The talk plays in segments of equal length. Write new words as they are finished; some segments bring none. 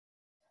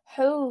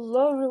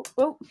Hello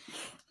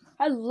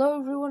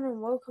everyone,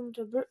 and welcome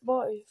to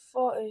BritBoy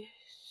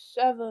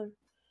 47.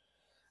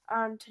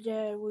 And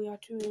today we are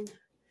doing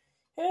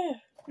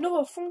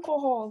another Funko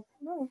haul.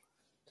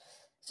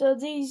 So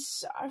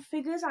these are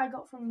figures I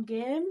got from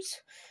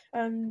games,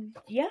 and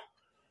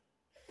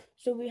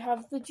So we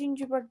have the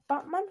Gingerbread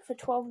Batman for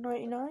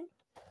 $12.99,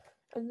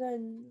 and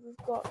then we've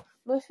got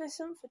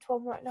Maleficent for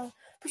 $12.99.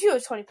 But she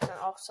was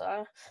 20% off,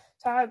 so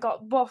I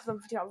got both of them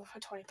for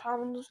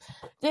 £20.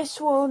 This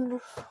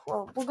one,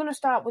 well, we're gonna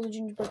start with the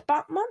Gingerbread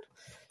Batman.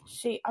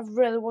 See, I've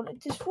really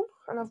wanted this one,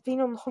 and I've been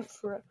on the hunt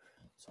for it.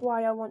 That's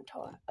why I went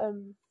to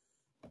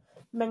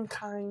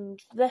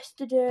Mankind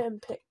yesterday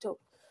and picked up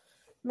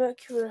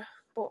Mercury.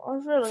 But I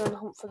was really on the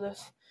hunt for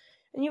this.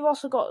 And you've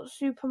also got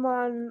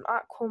Superman,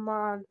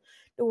 Aquaman,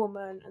 the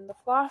Woman, and the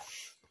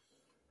Flash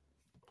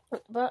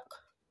at the back.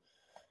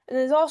 And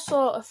there's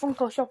also a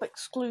Funko Shop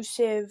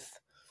exclusive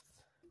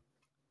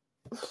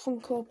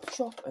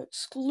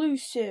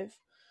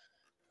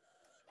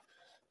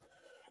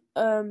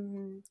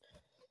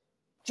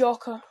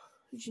Joker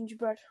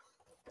Gingerbread.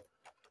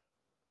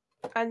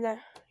 And then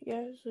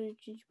so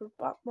Gingerbread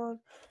Batman.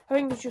 I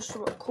think it's just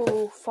something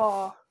cool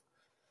for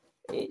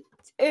it.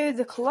 A,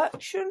 the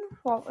collection,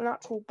 well, an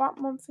actual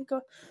Batman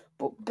figure,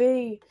 but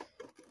B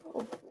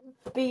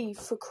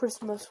for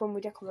Christmas, when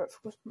we decorate for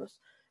Christmas.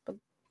 But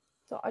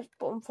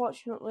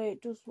unfortunately,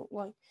 it does look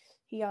like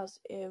he has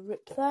a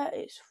rip there.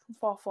 It's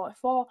from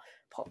 444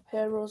 Pop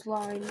Heroes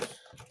line.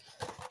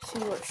 See,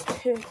 let's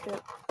take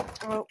it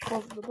out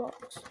of the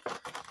box.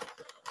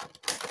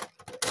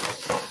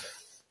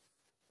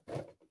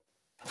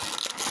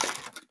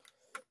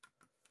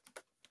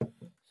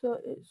 So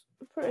it's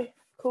a pretty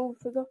cool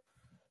figure,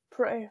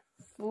 pretty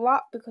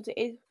flat because it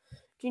is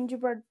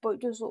gingerbread, but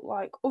it does look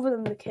like, other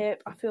than the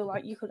cape, I feel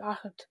like you could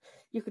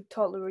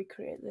totally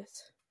recreate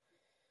this.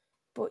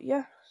 But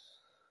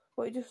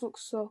it just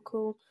looks so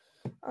cool,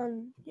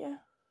 and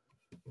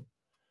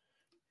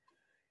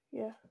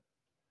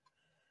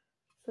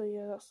So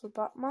that's the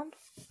Batman.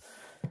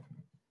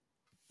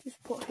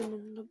 Just put him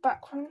in the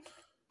background.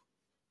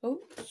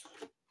 Oops.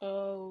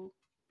 Oh,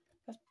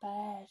 that's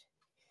bad.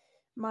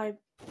 My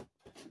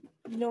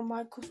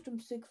custom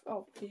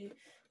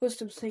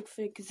sig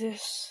fig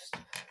exists.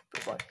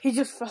 He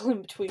just fell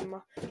in between my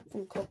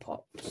Funko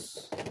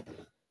Pops.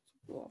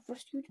 What I've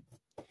rescued.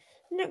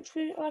 Next,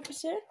 like I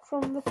said,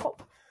 from the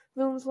Pop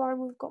Villains line,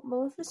 we've got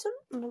Maleficent.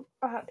 And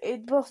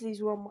both of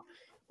these were on my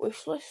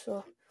wish list,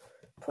 so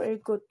pretty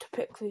good to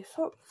pick these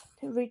up.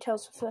 It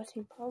retails for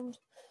 £13.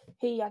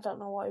 I don't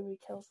know what it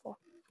retails for.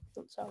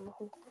 Doesn't sound the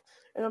whole.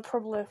 And I'll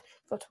probably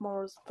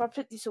I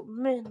picked this up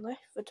mainly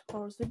for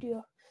tomorrow's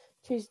video.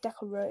 She's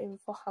decorating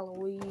for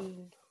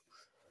Halloween.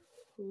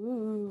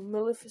 Ooh,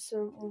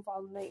 Maleficent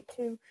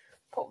 1082.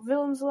 Pop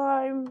Villains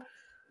line.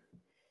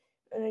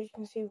 And as you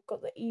can see, we've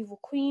got the Evil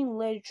Queen,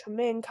 Lady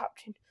Tremaine,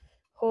 Captain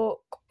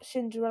Hook,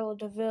 Cinderella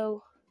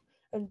Deville,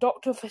 and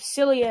Dr.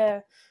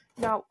 Facilier.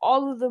 Now,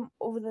 all of them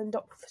other than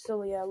Dr.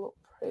 Facilier look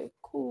pretty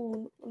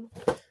cool.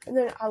 And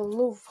then I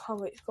love how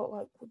it's got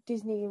like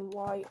Disney in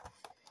white.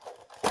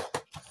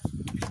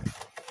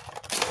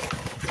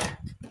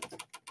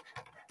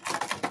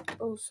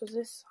 Oh, so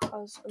this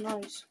has a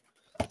nice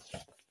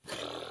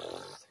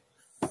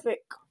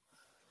thick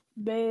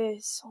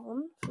base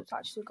on. So it's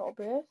actually got a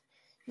base.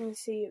 You can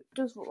see it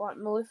does look like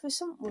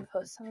Maleficent with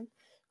her son.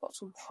 Got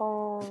some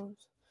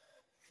horns.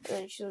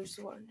 And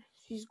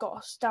she's got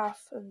a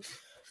staff, and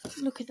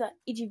look at that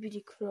itty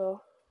bitty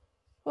crow.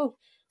 Oh,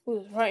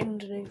 it's right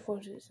underneath.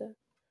 What does it say?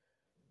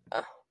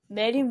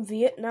 Made in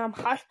Vietnam.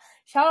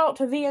 Shout out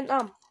to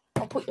Vietnam.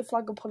 I'll put your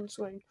flag up on the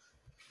screen.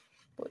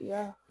 But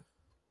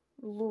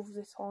love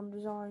this horn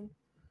design.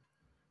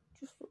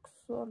 Just looks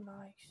so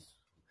nice.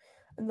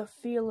 And the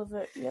feel of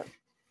it,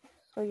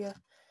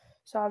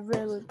 So I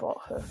really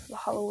bought her for the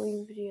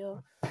Halloween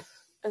video,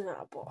 and then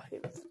I bought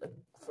him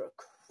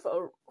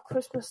for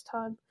Christmas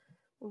time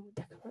when we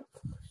decorate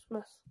for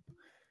Christmas.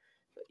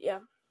 But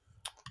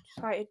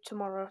excited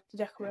tomorrow to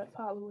decorate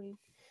for Halloween.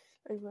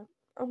 Anyway,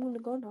 I'm gonna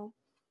go now.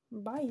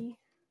 Bye.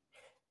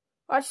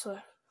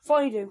 Actually,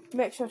 before you do,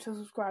 make sure to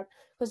subscribe,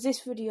 because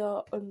this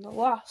video and the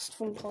last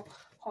Funko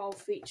haul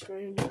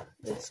featuring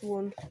this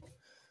one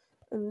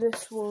and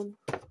this one,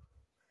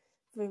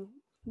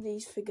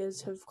 these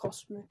figures have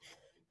cost me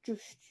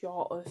just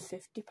short of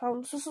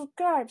 £50. So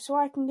subscribe so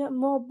I can get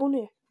more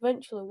money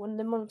eventually when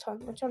they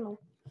monetize my channel.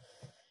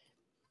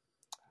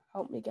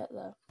 Help me get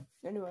there.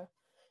 Anyway,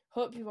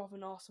 hope you have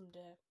an awesome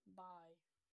day. Bye.